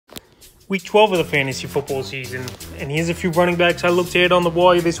Week 12 of the fantasy football season. And here's a few running backs I looked at on the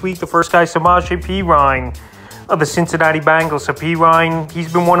wire this week. The first guy, Samaje Perine of the Cincinnati Bengals. So Perine,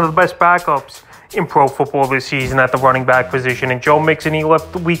 he's been one of the best backups in pro football this season at the running back position. And Joe Mixon, he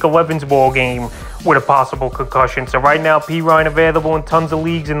left Week 11's ball game with a possible concussion. So right now, Perine available in tons of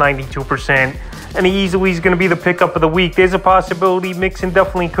leagues at 92%. And he easily is going to be the pickup of the week. There's a possibility Mixon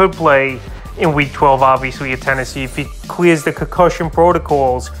definitely could play in Week 12, obviously, at Tennessee, if he clears the concussion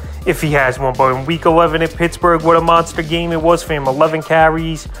protocols, if he has one. But in Week 11 at Pittsburgh, what a monster game it was for him. 11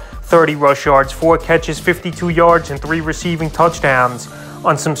 carries, 30 rush yards, 4 catches, 52 yards, and 3 receiving touchdowns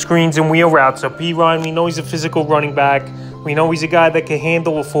on some screens and wheel routes. So Perine, we know he's a physical running back. We know he's a guy that can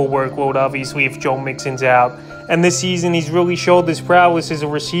handle a full workload, obviously, if Joe Mixon's out. And this season, he's really showed his prowess as a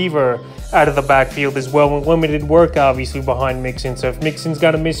receiver out of the backfield as well, and limited work, obviously, behind Mixon. So if Mixon's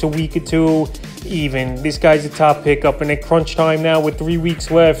got to miss a week or two, even, this guy's a top pickup. And at crunch time now with 3 weeks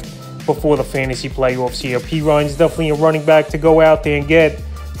left before the fantasy playoffs here, Perine's definitely a running back to go out there and get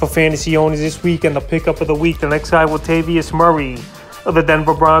for fantasy owners this week. And the pickup of the week, the next guy, Latavius Murray of the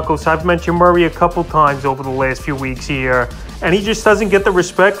Denver Broncos. I've mentioned Murray a couple times over the last few weeks here, and he just doesn't get the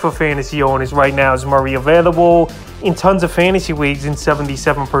respect for fantasy owners right now. Is Murray available in tons of fantasy leagues in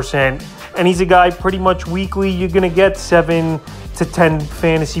 77%? And he's a guy pretty much weekly you're going to get 7 to 10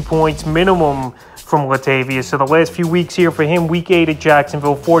 fantasy points minimum from Latavius. So the last few weeks here for him, Week 8 at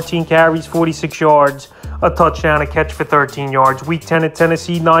Jacksonville, 14 carries, 46 yards, a touchdown, a catch for 13 yards. Week 10 at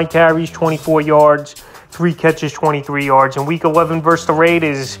Tennessee, 9 carries, 24 yards, 3 catches, 23 yards. In Week 11 versus the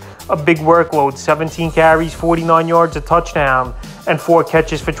Raiders, a big workload, 17 carries, 49 yards, a touchdown, and 4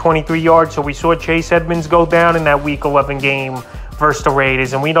 catches for 23 yards. So we saw Chase Edmonds go down in that Week 11 game versus the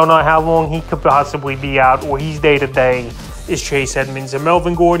Raiders, and we don't know how long he could possibly be out, or he's day-to-day is Chase Edmonds. And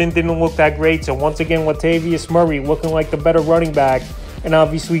Melvin Gordon didn't look that great, so once again, Latavius Murray looking like the better running back, and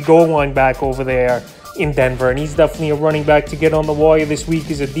obviously goal line back over there in Denver. And he's definitely a running back to get on the wire this week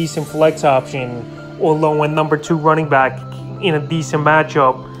as a decent flex option, or low-end number 2 running back in a decent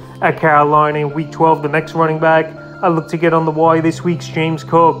matchup at Carolina in Week 12. The next running back I look to get on the wire this week's James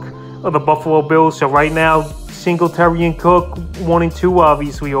Cook of the Buffalo Bills. So right now, Singletary and Cook, 1 and 2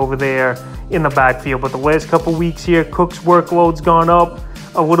 obviously over there in the backfield. But the last couple weeks here, Cook's workload's gone up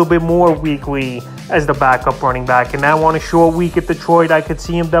a little bit more weekly as the backup running back. And now on a short week at Detroit, I could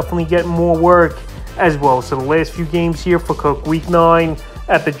see him definitely getting more work as well. So the last few games here for Cook, Week 9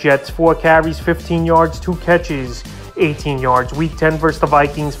 at the Jets, 4 carries, 15 yards, 2 catches, 18 yards. Week 10 versus the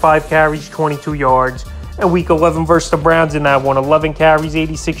Vikings, 5 carries, 22 yards. And Week 11 versus the Browns in that one, 11 carries,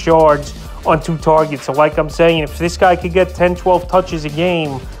 86 yards on 2 targets. So like I'm saying, if this guy could get 10, 12 touches a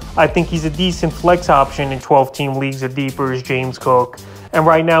game, I think he's a decent flex option in 12-team leagues or deeper as James Cook. And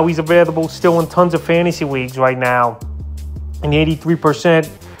right now, he's available still in tons of fantasy leagues right now. In 83%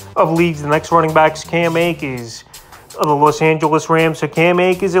 of leagues, the next running back's Cam Akers of the Los Angeles Rams. So Cam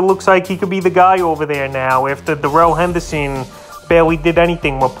Akers, it looks like he could be the guy over there now after Darrell Henderson barely did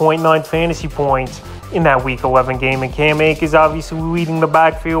anything with 0.9 fantasy points in that Week 11 game. And Cam Akers obviously leading the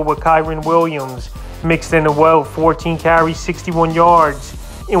backfield with Kyren Williams mixed in as well, 14 carries, 61 yards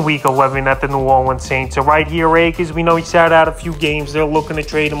in Week 11 at the New Orleans Saints. So right here, Akers, we know he sat out a few games. They're looking to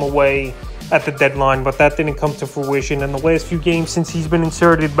trade him away at the deadline, but that didn't come to fruition. And the last few games since he's been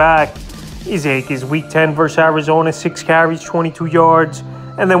inserted back is Akers. Week 10 versus Arizona, 6 carries, 22 yards.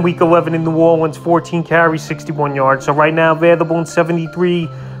 And then Week 11 in New Orleans, 14 carries, 61 yards. So right now, available in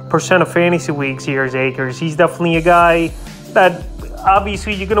 73% of fantasy leagues here is Akers. He's definitely a guy that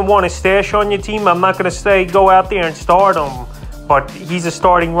obviously you're going to want to stash on your team. I'm not going to say go out there and start him, but he's a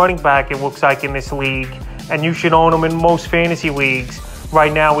starting running back, it looks like, in this league. And you should own him in most fantasy leagues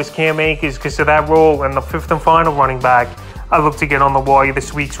right now is Cam Akers because of that role. And the 5th and final running back I look to get on the wire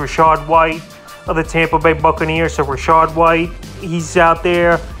this week's Rachaad White of the Tampa Bay Buccaneers. So Rachaad White, he's out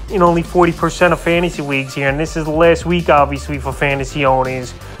there in only 40% of fantasy leagues here. And this is the last week, obviously, for fantasy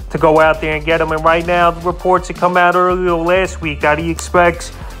owners to go out there and get him. And right now, the reports that come out earlier last week that he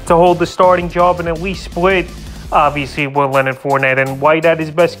expects to hold the starting job and at least split, obviously, with Leonard Fournette. And White had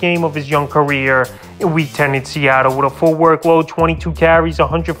his best game of his young career in Week 10 in Seattle with a full workload, 22 carries,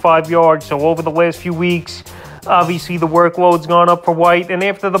 105 yards. So over the last few weeks, obviously, the workload's gone up for White. And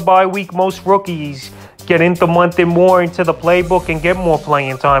after the bye week, most rookies get into month and more into the playbook and get more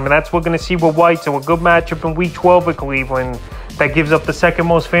playing time. And that's what we're going to see with White. So a good matchup in Week 12 at Cleveland that gives up the second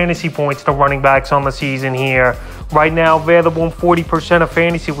most fantasy points to running backs on the season here. Right now, available in 40% of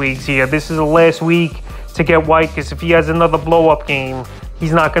fantasy leagues here. This is the last week to get White because if he has another blow-up game,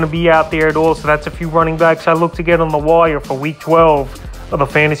 he's not going to be out there at all. So that's a few running backs I look to get on the wire for Week 12 of the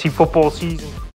fantasy football season.